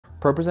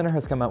ProPresenter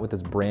has come out with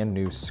this brand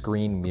new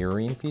screen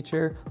mirroring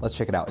feature. Let's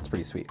check it out, it's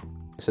pretty sweet.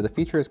 So the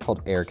feature is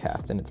called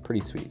Aircast and it's pretty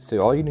sweet. So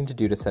all you need to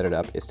do to set it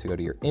up is to go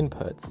to your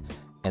inputs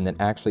and then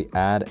actually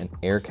add an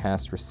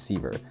Aircast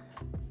receiver.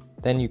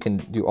 Then you can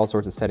do all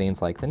sorts of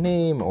settings like the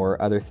name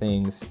or other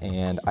things,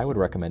 and I would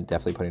recommend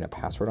definitely putting a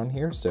password on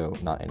here so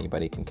not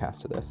anybody can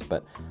cast to this.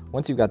 But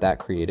once you've got that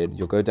created,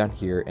 you'll go down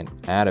here and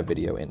add a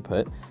video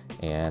input,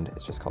 and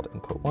it's just called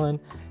input 1,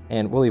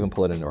 and we'll even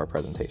pull it into our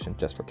presentation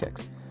just for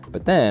kicks.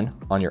 But then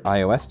on your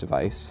iOS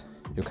device,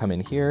 you'll come in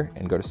here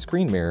and go to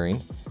screen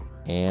mirroring,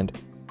 and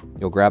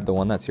you'll grab the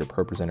one that's your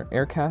ProPresenter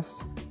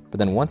Aircast. But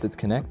then once it's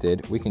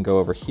connected, we can go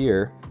over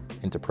here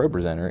into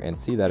ProPresenter and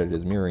see that it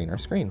is mirroring our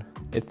screen.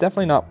 It's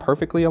definitely not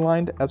perfectly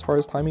aligned as far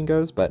as timing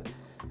goes, but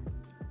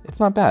it's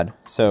not bad.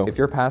 So if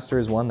your pastor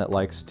is one that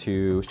likes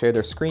to share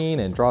their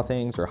screen and draw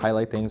things or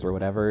highlight things or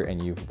whatever,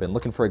 and you've been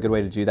looking for a good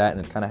way to do that and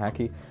it's kind of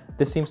hacky,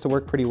 this seems to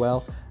work pretty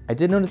well. I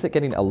did notice it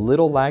getting a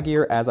little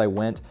laggier as I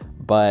went,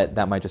 but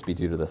that might just be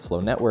due to the slow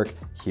network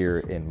here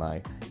in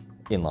my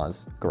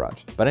in-laws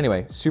garage. But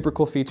anyway, super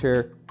cool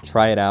feature.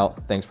 Try it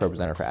out. Thanks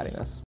ProPresenter for adding this.